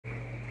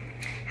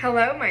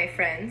Hello, my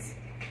friends.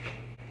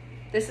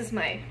 This is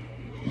my...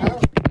 Oh.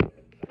 I'm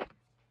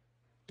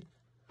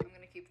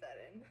gonna keep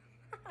that in.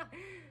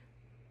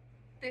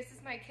 This is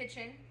my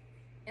kitchen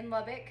in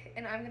Lubbock,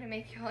 and I'm gonna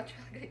make y'all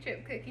chocolate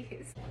chip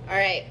cookies. All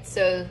right,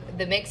 so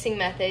the mixing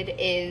method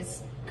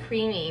is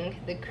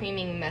the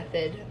creaming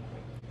method.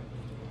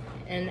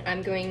 And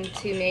I'm going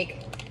to make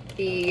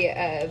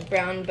the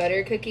brown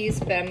butter cookies,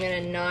 but I'm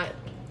gonna not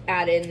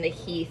add in the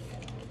Heath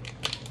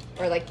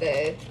or like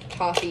the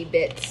toffee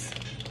bits.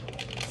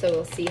 So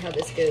we'll see how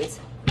this goes.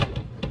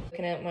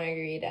 Coconut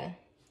margarita.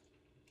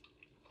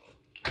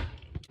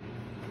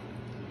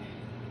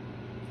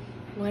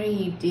 What are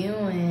you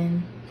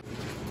doing?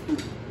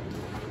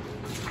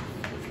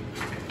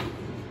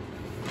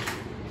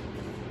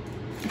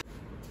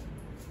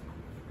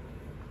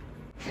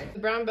 The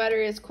brown butter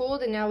is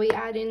cooled and now we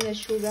add in the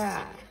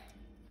sugar.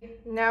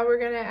 Now we're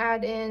gonna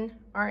add in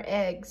our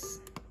eggs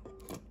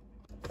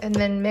and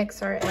then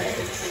mix our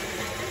eggs.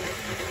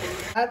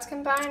 That's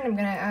combined, I'm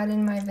gonna add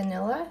in my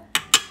vanilla.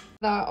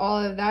 That all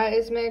of that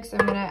is mixed,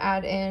 I'm gonna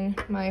add in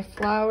my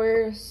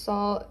flour,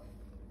 salt,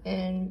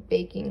 and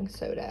baking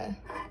soda.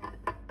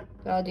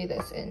 But I'll do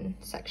this in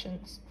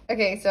sections.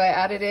 Okay, so I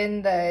added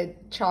in the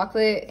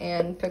chocolate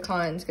and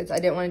pecans because I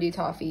didn't want to do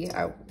toffee.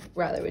 I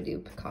rather would do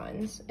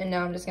pecans. And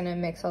now I'm just gonna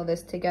mix all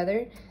this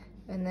together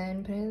and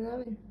then put it in the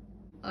oven.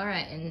 All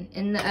right, and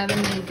in the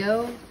oven we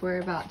go for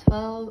about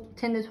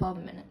 10 to 12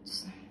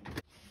 minutes.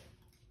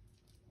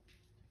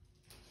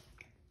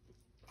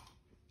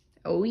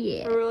 Oh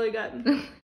yeah. Really good.